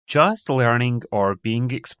just learning or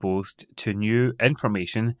being exposed to new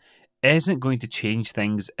information isn't going to change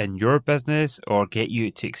things in your business or get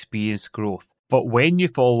you to experience growth. But when you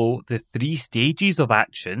follow the 3 stages of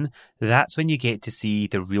action, that's when you get to see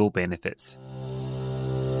the real benefits.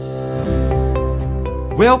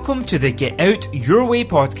 Welcome to the Get Out Your Way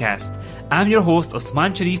podcast. I'm your host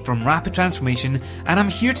Osman Sharif from Rapid Transformation, and I'm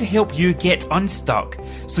here to help you get unstuck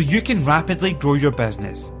so you can rapidly grow your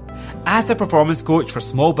business. As a performance coach for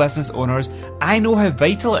small business owners, I know how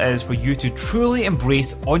vital it is for you to truly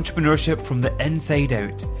embrace entrepreneurship from the inside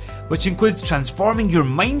out, which includes transforming your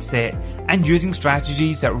mindset and using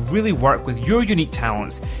strategies that really work with your unique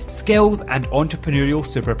talents, skills, and entrepreneurial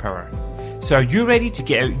superpower. So are you ready to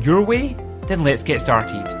get out your way? Then let's get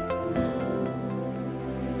started.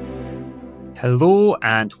 Hello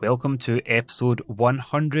and welcome to episode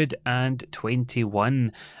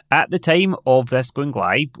 121. At the time of this going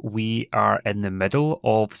live, we are in the middle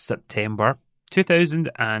of September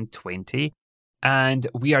 2020, and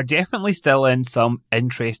we are definitely still in some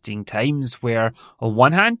interesting times where, on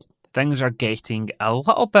one hand, things are getting a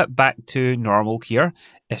little bit back to normal here,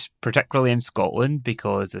 particularly in Scotland,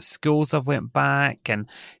 because the schools have went back and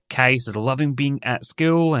Kais is loving being at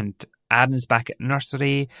school and Aaron's back at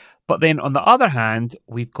nursery. But then on the other hand,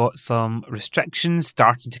 we've got some restrictions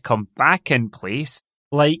starting to come back in place,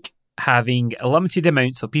 like having limited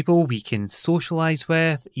amounts of people we can socialise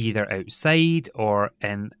with, either outside or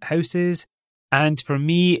in houses. And for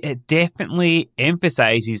me, it definitely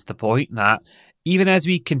emphasises the point that even as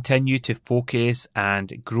we continue to focus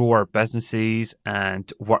and grow our businesses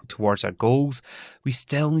and work towards our goals, we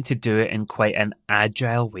still need to do it in quite an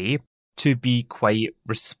agile way, to be quite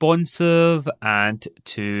responsive and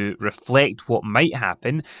to reflect what might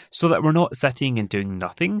happen so that we're not sitting and doing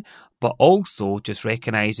nothing, but also just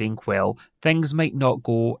recognising, well, things might not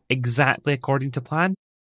go exactly according to plan,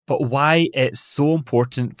 but why it's so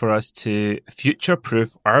important for us to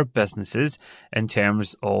future-proof our businesses in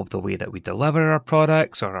terms of the way that we deliver our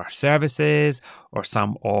products or our services or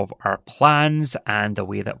some of our plans and the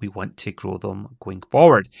way that we want to grow them going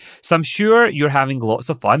forward. So I'm sure you're having lots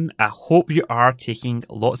of fun. I hope you are taking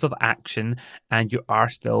lots of action and you are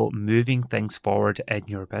still moving things forward in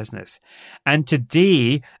your business. And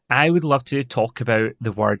today, I would love to talk about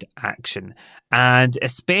the word action, and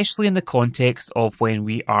especially in the context of when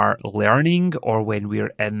we are learning or when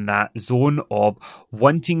we're in that zone of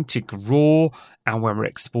wanting to grow and when we're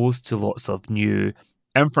exposed to lots of new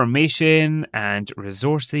information and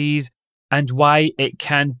resources, and why it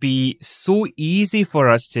can be so easy for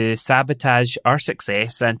us to sabotage our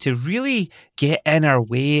success and to really get in our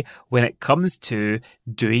way when it comes to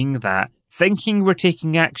doing that, thinking we're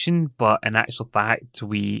taking action, but in actual fact,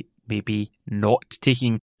 we may be not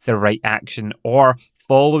taking the right action or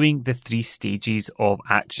following the 3 stages of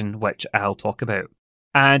action, which I'll talk about.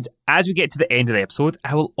 And as we get to the end of the episode,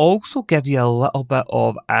 I will also give you a little bit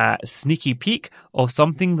of a sneaky peek of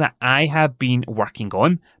something that I have been working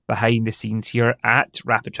on behind the scenes here at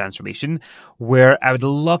Rapid Transformation, where I would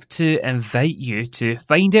love to invite you to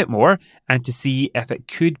find out more and to see if it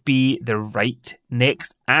could be the right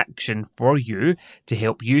next action for you to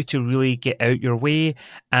help you to really get out your way,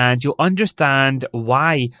 and you'll understand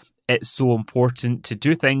why it's so important to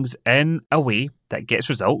do things in a way that gets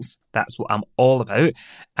results. That's what I'm all about,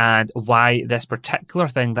 and why this particular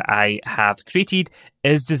thing that I have created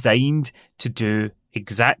is designed to do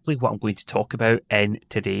exactly what I'm going to talk about in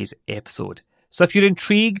today's episode. So if you're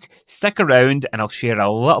intrigued, stick around and I'll share a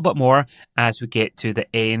little bit more as we get to the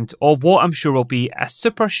end of what I'm sure will be a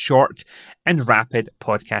super short and rapid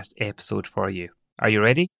podcast episode for you. Are you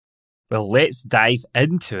ready? Well, let's dive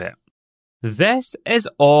into it. This is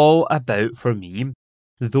all about, for me,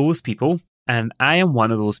 those people, and I am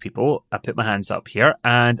one of those people. I put my hands up here,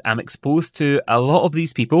 and I'm exposed to a lot of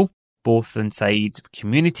these people, both inside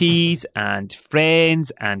communities and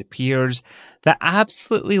friends and peers, that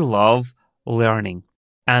absolutely love learning.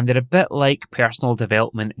 And they're a bit like personal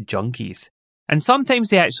development junkies. And sometimes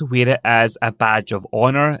they actually wear it as a badge of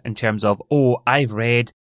honour in terms of, oh, I've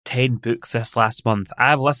read 10 books this last month.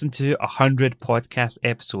 I've listened to 100 podcast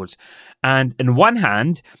episodes. And in one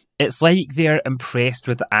hand, it's like they're impressed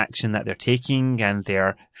with the action that they're taking and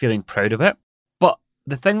they're feeling proud of it. But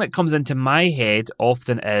the thing that comes into my head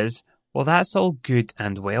often is, well, that's all good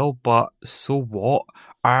and well, but so what?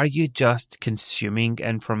 Are you just consuming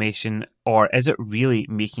information, or is it really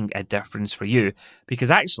making a difference for you?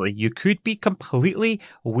 Because actually, you could be completely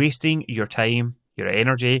wasting your time, your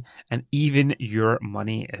energy, and even your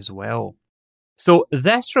money as well. So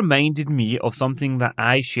this reminded me of something that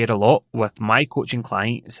I share a lot with my coaching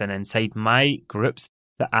clients and inside my groups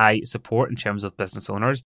that I support in terms of business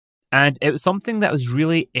owners. And it was something that was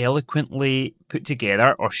really eloquently put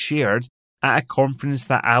together or shared at a conference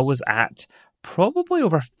that I was at probably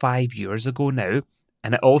over 5 years ago now.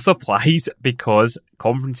 And it also applies because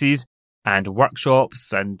conferences and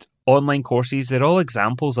workshops and online courses, they're all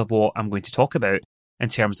examples of what I'm going to talk about in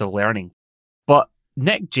terms of learning. But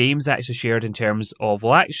Nick James actually shared in terms of,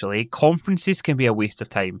 well, actually, conferences can be a waste of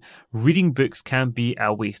time. Reading books can be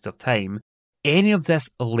a waste of time. Any of this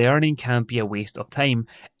learning can be a waste of time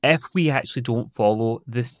if we actually don't follow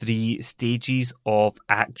the 3 stages of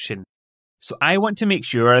action. So I want to make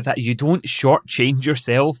sure that you don't shortchange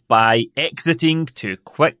yourself by exiting too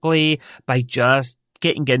quickly, by just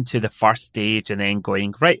getting into the first stage and then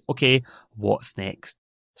going, right, okay, what's next?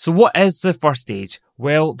 So what is the first stage?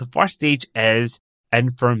 Well, the first stage is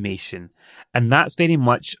information. And that's very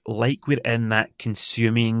much like we're in that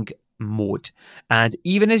consuming mode. And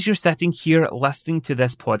even as you're sitting here listening to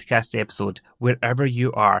this podcast episode, wherever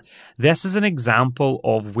you are, this is an example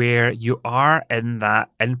of where you are in that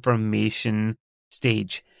information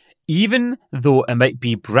stage. Even though it might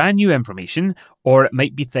be brand new information, or it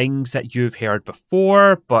might be things that you've heard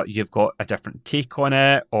before, but you've got a different take on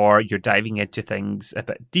it, or you're diving into things a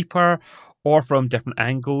bit deeper, or from different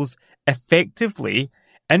angles, effectively,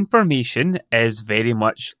 information is very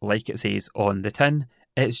much like it says on the tin.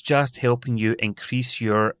 It's just helping you increase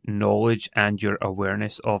your knowledge and your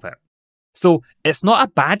awareness of it. So it's not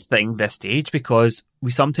a bad thing, this stage, because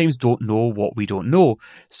we sometimes don't know what we don't know.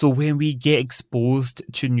 So when we get exposed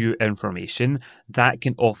to new information, that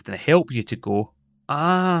can often help you to go,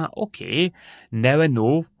 okay, now I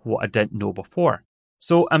know what I didn't know before.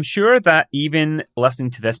 So I'm sure that even listening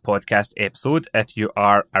to this podcast episode, if you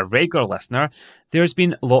are a regular listener, there's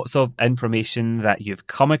been lots of information that you've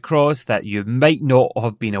come across that you might not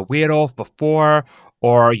have been aware of before,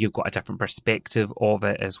 or you've got a different perspective of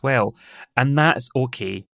it as well. And that's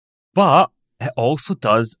okay. But it also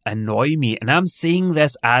does annoy me. And I'm saying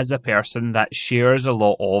this as a person that shares a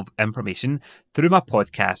lot of information through my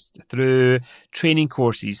podcast, through training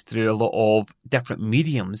courses, through a lot of different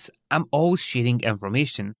mediums. I'm always sharing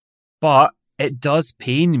information. But it does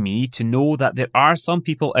pain me to know that there are some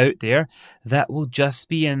people out there that will just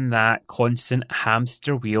be in that constant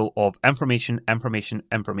hamster wheel of information,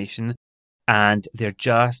 and they're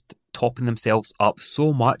just topping themselves up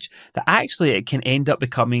so much that actually it can end up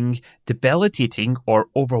becoming debilitating or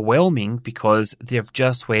overwhelming because they've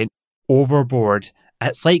just went overboard.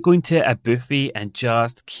 It's like going to a buffet and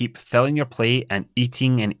just keep filling your plate and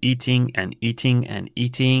eating and eating and eating and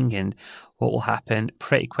eating, and what will happen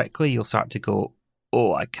pretty quickly, you'll start to go,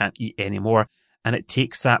 oh, I can't eat anymore, and it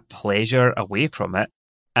takes that pleasure away from it,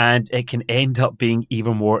 and it can end up being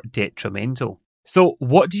even more detrimental. So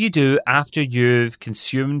what do you do after you've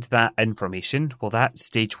consumed that information? Well, that's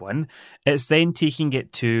stage 1. It's then taking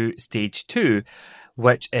it to stage 2,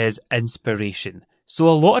 which is inspiration. So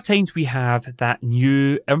a lot of times we have that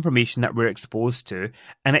new information that we're exposed to,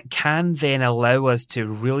 and it can then allow us to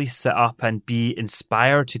really sit up and be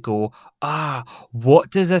inspired to go, what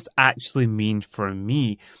does this actually mean for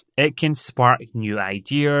me? It can spark new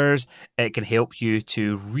ideas. It can help you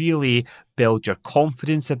to really build your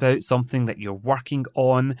confidence about something that you're working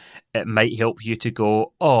on. It might help you to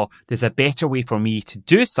go, there's a better way for me to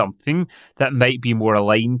do something that might be more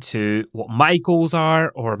aligned to what my goals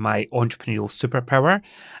are or my entrepreneurial superpower.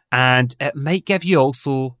 And it might give you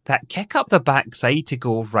also that kick up the backside to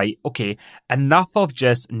go, right, okay, enough of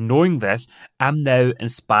just knowing this. I'm now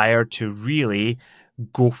inspired to really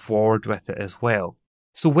go forward with it as well.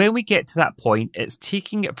 So when we get to that point, it's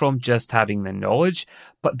taking it from just having the knowledge,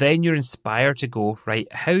 but then you're inspired to go, right,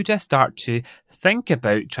 how do I start to think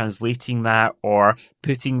about translating that or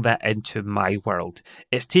putting that into my world?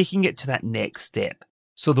 It's taking it to that next step.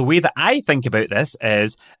 So the way that I think about this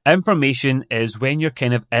is information is when you're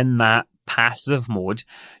kind of in that passive mode,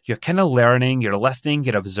 you're kind of learning, you're listening,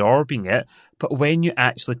 you're absorbing it. But when you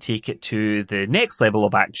actually take it to the next level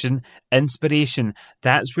of action, inspiration,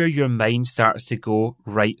 that's where your mind starts to go,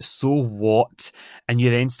 right, so what? And you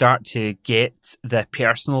then start to get the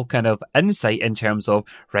personal kind of insight in terms of,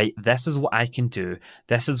 right, this is what I can do.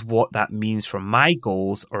 This is what that means for my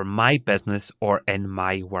goals or my business or in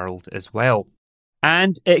my world as well.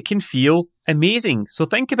 And it can feel amazing. So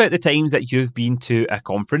think about the times that you've been to a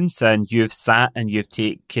conference and you've sat and you've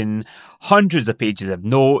taken hundreds of pages of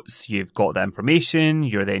notes, you've got the information,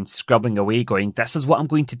 you're then scrubbing away going, this is what I'm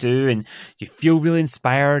going to do, and you feel really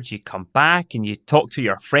inspired. You come back and you talk to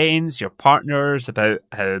your friends, your partners about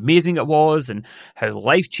how amazing it was and how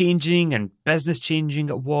life-changing and business-changing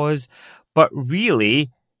it was. But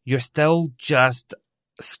really, you're still just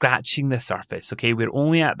scratching the surface, okay? We're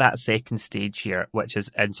only at that second stage here, which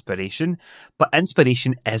is inspiration. But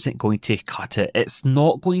inspiration isn't going to cut it. It's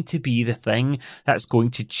not going to be the thing that's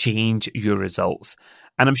going to change your results.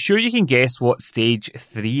 And I'm sure you can guess what stage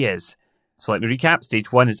 3 is. So let me recap.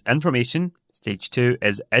 Stage 1 is information. Stage 2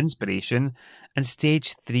 is inspiration. And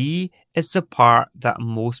stage 3 is the part that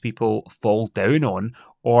most people fall down on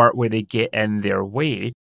or where they get in their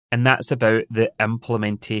way. And that's about the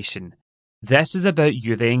implementation. This is about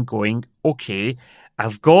you then going, okay,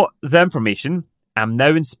 I've got the information. I'm now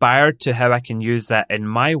inspired to how I can use that in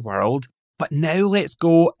my world. But now let's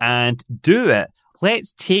go and do it.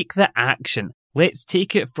 Let's take the action. Let's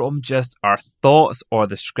take it from just our thoughts or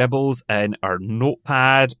the scribbles in our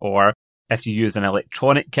notepad, or if you use an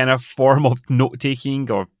electronic kind of form of note-taking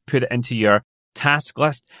or put it into your task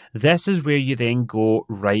list. This is where you then go,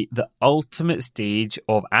 right, the ultimate stage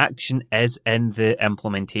of action is in the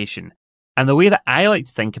implementation. And the way that I like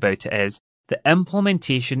to think about it is the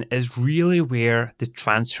implementation is really where the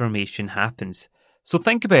transformation happens. So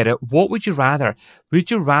think about it. What would you rather? Would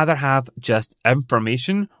you rather have just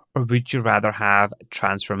information or would you rather have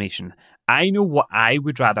transformation? I know what I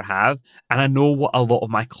would rather have, and I know what a lot of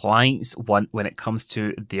my clients want when it comes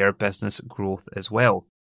to their business growth as well.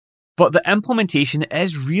 But the implementation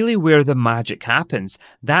is really where the magic happens.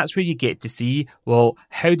 That's where you get to see, well,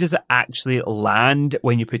 how does it actually land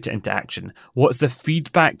when you put it into action? What's the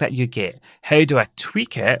feedback that you get? How do I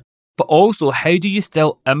tweak it? But also, how do you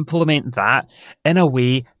still implement that in a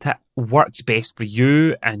way that works best for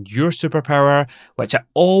you and your superpower, which I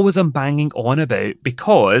always am banging on about,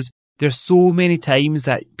 because there's so many times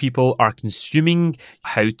that people are consuming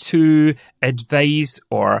how-to advice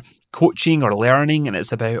or coaching or learning, and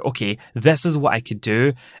it's about, okay, this is what I could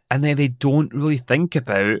do. And then they don't really think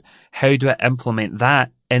about how do I implement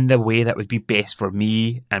that in the way that would be best for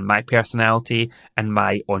me and my personality and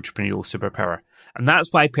my entrepreneurial superpower. And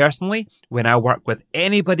that's why personally, when I work with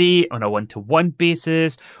anybody on a one-to-one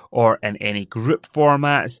basis or in any group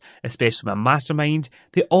formats, especially my mastermind,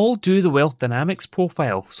 they all do the Wealth Dynamics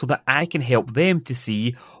profile so that I can help them to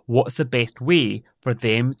see what's the best way for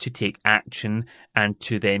them to take action and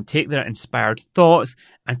to then take their inspired thoughts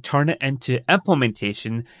and turn it into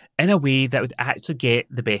implementation in a way that would actually get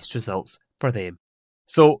the best results for them.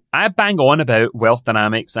 So I bang on about wealth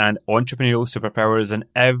dynamics and entrepreneurial superpowers in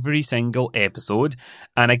every single episode.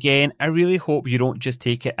 And again, I really hope you don't just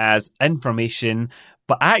take it as information,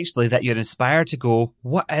 but actually that you're inspired to go,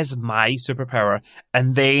 what is my superpower?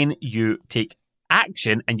 And then you take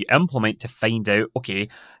action and you implement to find out, okay,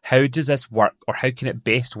 how does this work or how can it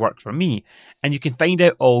best work for me? And you can find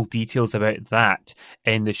out all details about that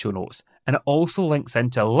in the show notes. And it also links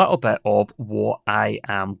into a little bit of what I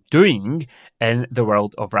am doing in the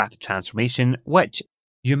world of rapid transformation, which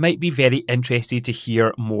you might be very interested to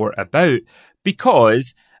hear more about,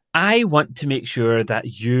 because I want to make sure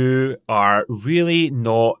that you are really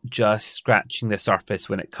not just scratching the surface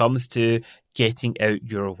when it comes to getting out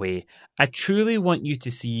your way. I truly want you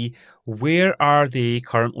to see where are the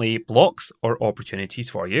currently blocks or opportunities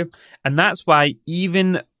for you. And that's why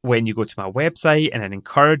even when you go to my website, and I'd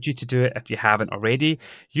encourage you to do it if you haven't already,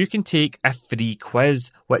 you can take a free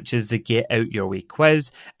quiz, which is the Get Out Your Way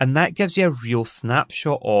quiz. And that gives you a real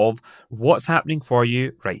snapshot of what's happening for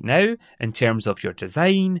you right now in terms of your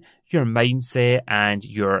design, your mindset, and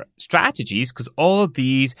your strategies, because all of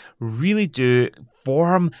these really do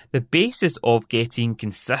form the basis of getting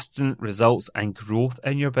consistent results and growth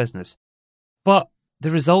in your business. But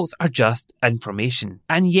the results are just information.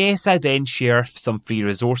 And yes, I then share some free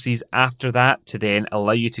resources after that to then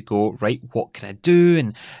allow you to go, right, what can I do?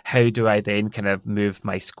 And how do I then kind of move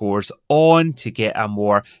my scores on to get a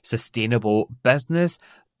more sustainable business?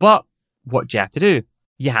 But what do you have to do?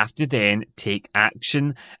 You have to then take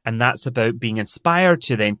action. And that's about being inspired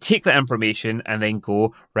to then take that information and then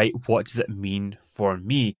go, right, what does it mean for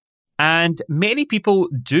me? And many people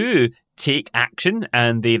do take action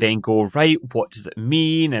and they then go, right, what does it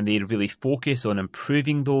mean? And they really focus on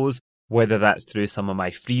improving those, whether that's through some of my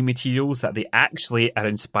free materials that they actually are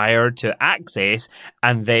inspired to access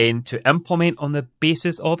and then to implement on the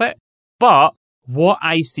basis of it. But what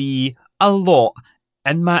I see a lot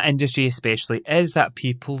in my industry especially is that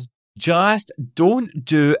people just don't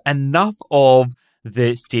do enough of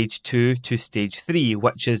the stage 2 to stage 3,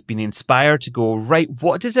 which has been inspired to go, right,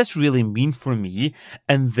 what does this really mean for me?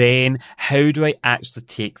 And then how do I actually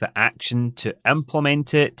take the action to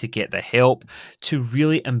implement it, to get the help, to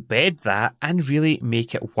really embed that and really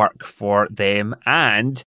make it work for them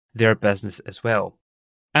and their business as well.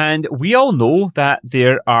 And we all know that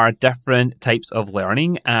there are different types of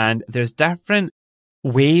learning and there's different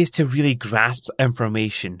ways to really grasp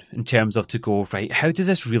information in terms of to go, right, how does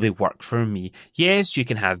this really work for me? Yes, you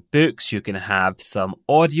can have books, you can have some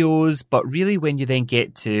audios, but really when you then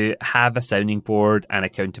get to have a sounding board and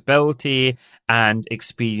accountability and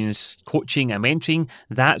experience coaching and mentoring,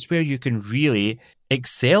 that's where you can really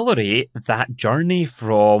accelerate that journey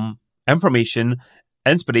from information,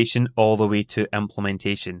 inspiration, all the way to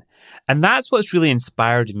implementation. And that's what's really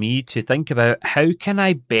inspired me to think about how can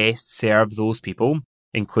I best serve those people,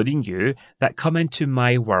 including you, that come into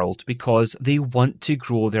my world because they want to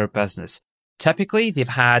grow their business. Typically, they've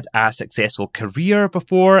had a successful career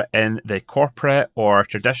before in the corporate or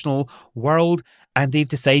traditional world, and they've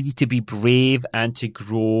decided to be brave and to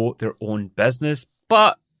grow their own business.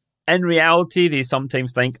 But in reality, they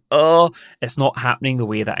sometimes think, oh, it's not happening the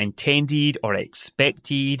way that I intended or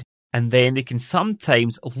expected. And then they can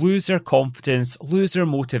sometimes lose their confidence, lose their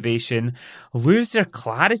motivation, lose their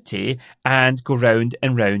clarity, and go round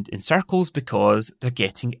and round in circles because they're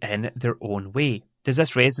getting in their own way. Does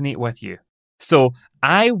this resonate with you? So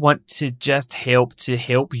I want to just help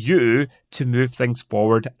you to move things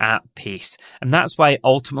forward at pace. And that's why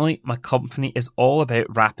ultimately my company is all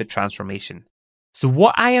about rapid transformation. So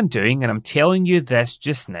what I am doing, and I'm telling you this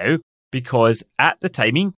just now, because at the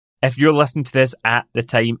timing, if you're listening to this at the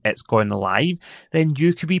time it's going live, then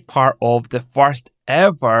you could be part of the first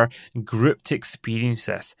ever group to experience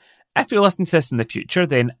this. If you're listening to this in the future,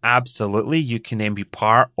 then absolutely you can then be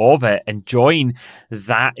part of it and join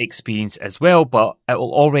that experience as well, but it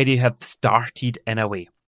will already have started in a way.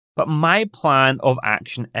 But my plan of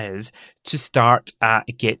action is to start a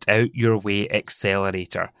Get Out Your Way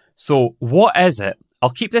Accelerator. So what is it?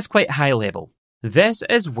 I'll keep this quite high level. This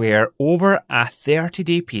is where over a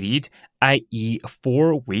 30-day period, i.e.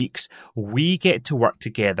 4 weeks, we get to work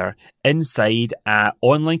together inside an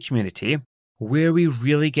online community where we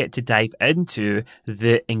really get to dive into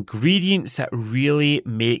the ingredients that really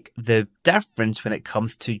make the difference when it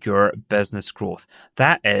comes to your business growth.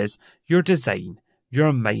 That is your design,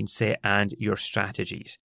 your mindset, and your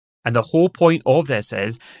strategies. And the whole point of this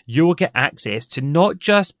is you will get access to not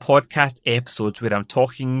just podcast episodes where I'm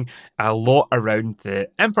talking a lot around the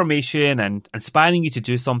information and inspiring you to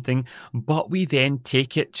do something, but we then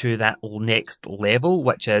take it to that next level,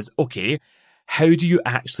 which is, okay, how do you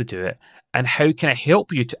actually do it? And how can I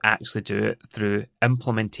help you to actually do it through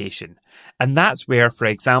implementation? And that's where, for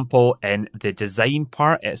example, in the design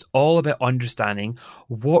part, it's all about understanding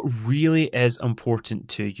what really is important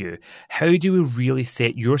to you. How do we really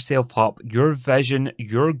set yourself up, your vision,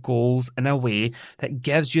 your goals in a way that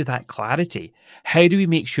gives you that clarity? How do we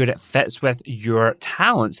make sure it fits with your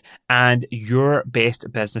talents and your best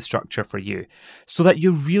business structure for you so that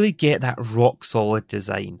you really get that rock solid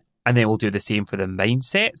design? And then we'll do the same for the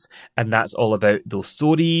mindsets. And that's all about those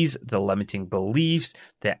stories, the limiting beliefs,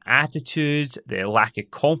 the attitudes, the lack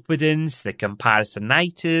of confidence, the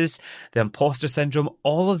comparisonitis, the imposter syndrome.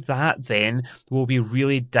 All of that then will be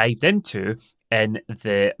really dived into in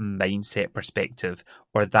the mindset perspective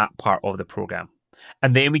or that part of the program.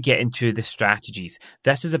 And then we get into the strategies.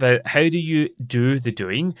 This is about how do you do the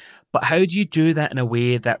doing, but how do you do that in a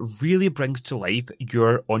way that really brings to life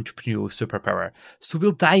your entrepreneurial superpower? So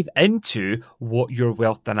we'll dive into what your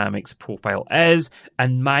wealth dynamics profile is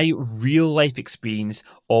and my real life experience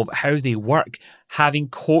of how they work, having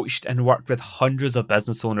coached and worked with hundreds of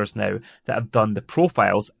business owners now that have done the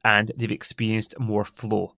profiles and they've experienced more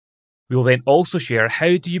flow. We'll then also share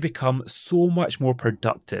how do you become so much more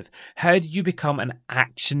productive? How do you become an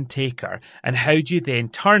action taker? And how do you then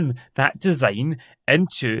turn that design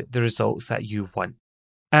into the results that you want?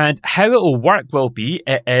 And how it will work will be,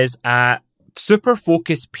 it is a super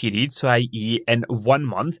focused period. So i.e. in 1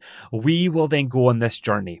 month, we will then go on this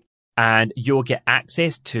journey. And you'll get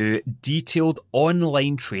access to detailed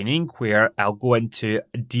online training where I'll go into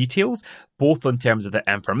details, both in terms of the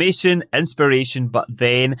information, inspiration, but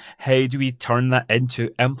then how do we turn that into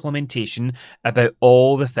implementation about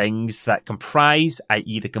all the things that comprise,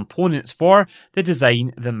 i.e. the components for the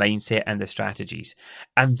design, the mindset, and the strategies.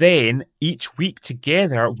 And then each week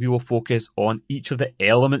together, we will focus on each of the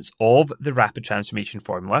elements of the rapid transformation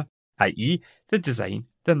formula, i.e. the design,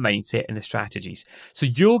 the mindset, and the strategies. So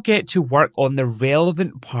you'll get to work on the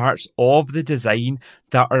relevant parts of the design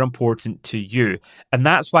that are important to you. And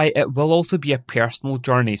that's why it will also be a personal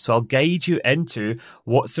journey. So I'll guide you into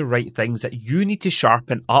what's the right things that you need to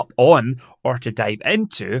sharpen up on or to dive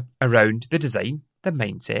into around the design, the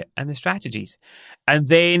mindset, and the strategies. And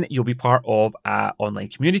then you'll be part of an online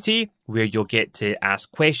community where you'll get to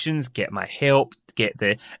ask questions, get my help, get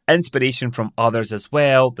the inspiration from others as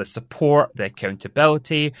well, the support, the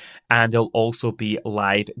accountability, and there'll also be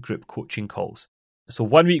live group coaching calls. So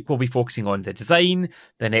 1 week we'll be focusing on the design,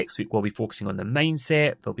 the next week we'll be focusing on the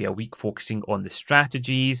mindset, there'll be a week focusing on the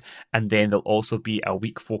strategies, and then there'll also be a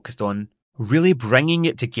week focused on really bringing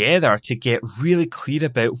it together to get really clear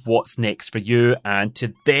about what's next for you and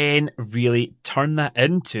to then really turn that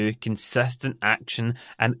into consistent action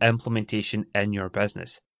and implementation in your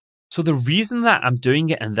business. So the reason that I'm doing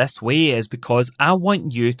it in this way is because I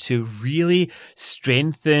want you to really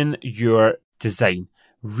strengthen your design,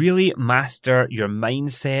 really master your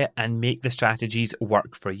mindset and make the strategies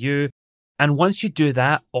work for you. And once you do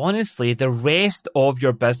that, honestly, the rest of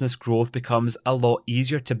your business growth becomes a lot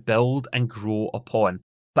easier to build and grow upon.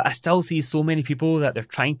 But I still see so many people that they're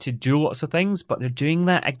trying to do lots of things, but they're doing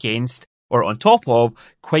that against or on top of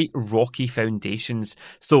quite rocky foundations.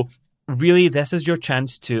 So really, this is your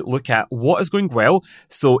chance to look at what is going well.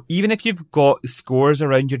 So even if you've got scores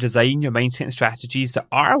around your design, your mindset and strategies that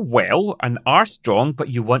are well and are strong, but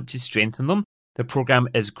you want to strengthen them, the program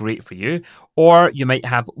is great for you. Or you might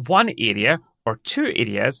have one area or two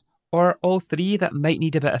areas or all three that might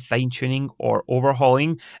need a bit of fine tuning or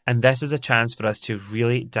overhauling. And this is a chance for us to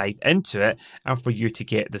really dive into it and for you to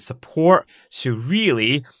get the support to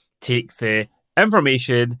really take the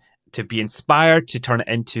information, to be inspired, to turn it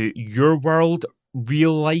into your world,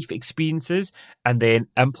 real life experiences, and then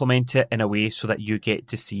implement it in a way so that you get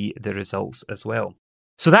to see the results as well.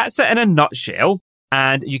 So that's it in a nutshell.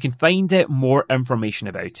 And you can find out more information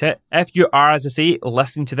about it if you are, as I say,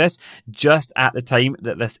 listening to this just at the time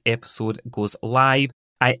that this episode goes live.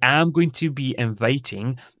 I am going to be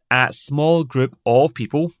inviting a small group of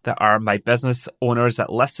people that are my business owners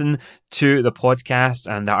that listen to the podcast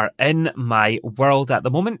and that are in my world at the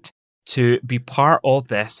moment to be part of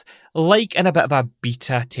this, like in a bit of a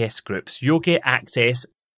beta test group. So you'll get access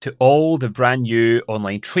to all the brand new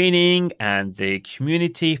online training and the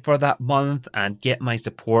community for that month and get my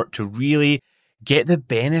support to really get the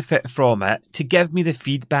benefit from it, to give me the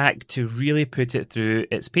feedback, to really put it through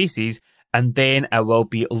its paces. And then I will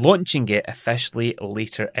be launching it officially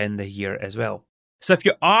later in the year as well. So if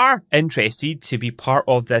you are interested to be part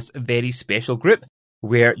of this very special group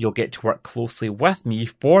where you'll get to work closely with me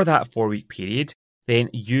for that 4-week period, then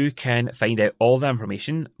you can find out all the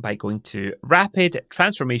information by going to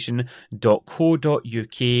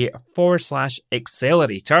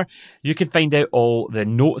rapidtransformation.co.uk/accelerator. You can find out all the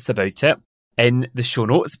notes about it in the show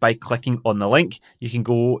notes by clicking on the link. You can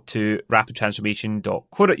go to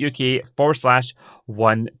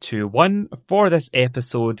rapidtransformation.co.uk/121 for this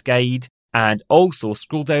episode guide. And also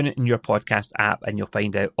scroll down in your podcast app and you'll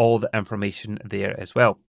find out all the information there as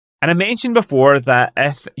well. And I mentioned before that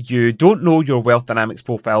if you don't know your Wealth Dynamics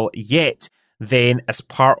profile yet, then as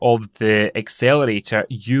part of the accelerator,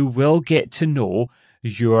 you will get to know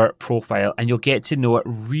your profile and you'll get to know it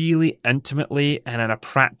really intimately and in a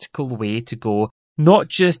practical way to go, not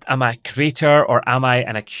just am I a creator or am I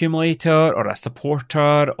an accumulator or a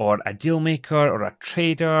supporter or a deal maker or a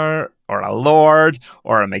trader or a lord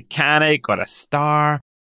or a mechanic or a star.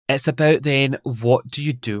 It's about then what do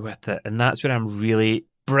you do with it? And that's where I'm really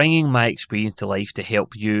bringing my experience to life to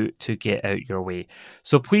help you to get out your way.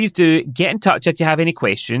 So please do get in touch if you have any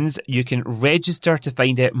questions. You can register to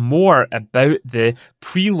find out more about the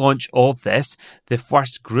pre-launch of this, the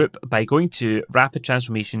first group, by going to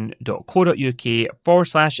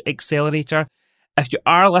rapidtransformation.co.uk/accelerator. If you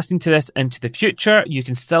are listening to this into the future, you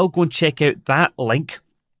can still go and check out that link.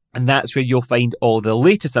 And that's where you'll find all the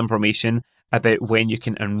latest information about when you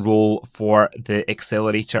can enroll for the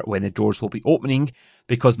accelerator, when the doors will be opening,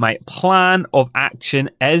 because my plan of action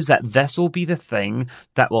is that this will be the thing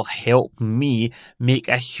that will help me make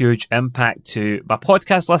a huge impact to my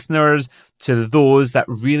podcast listeners, to those that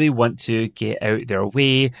really want to get out their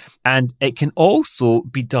way. And it can also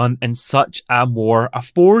be done in such a more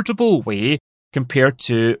affordable way compared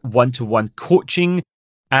to one-to-one coaching.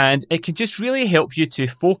 And it can just really help you to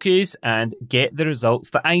focus and get the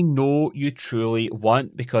results that I know you truly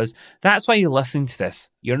want, because that's why you're listening to this.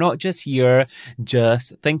 You're not just here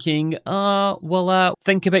just thinking,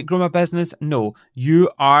 think about growing my business. No, you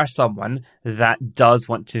are someone that does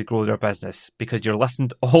want to grow their business because you're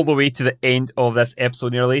listened all the way to the end of this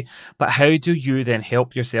episode nearly. But how do you then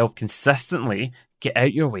help yourself consistently get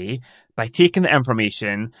out your way by taking the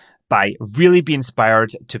information, by really being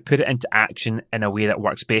inspired to put it into action in a way that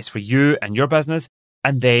works best for you and your business,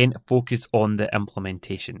 and then focus on the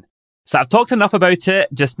implementation. So I've talked enough about it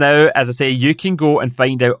just now. As I say, you can go and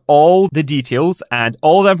find out all the details and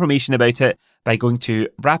all the information about it by going to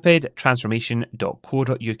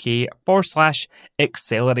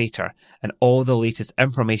rapidtransformation.co.uk/accelerator, and all the latest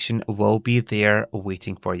information will be there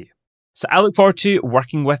waiting for you. So I look forward to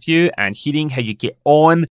working with you and hearing how you get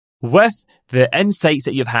on With the insights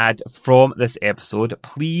that you've had from this episode,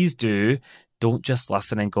 please don't just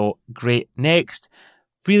listen and go, great, next.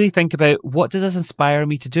 Really think about, what does this inspire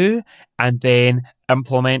me to do? And then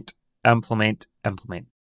implement.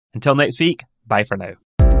 Until next week, bye for now.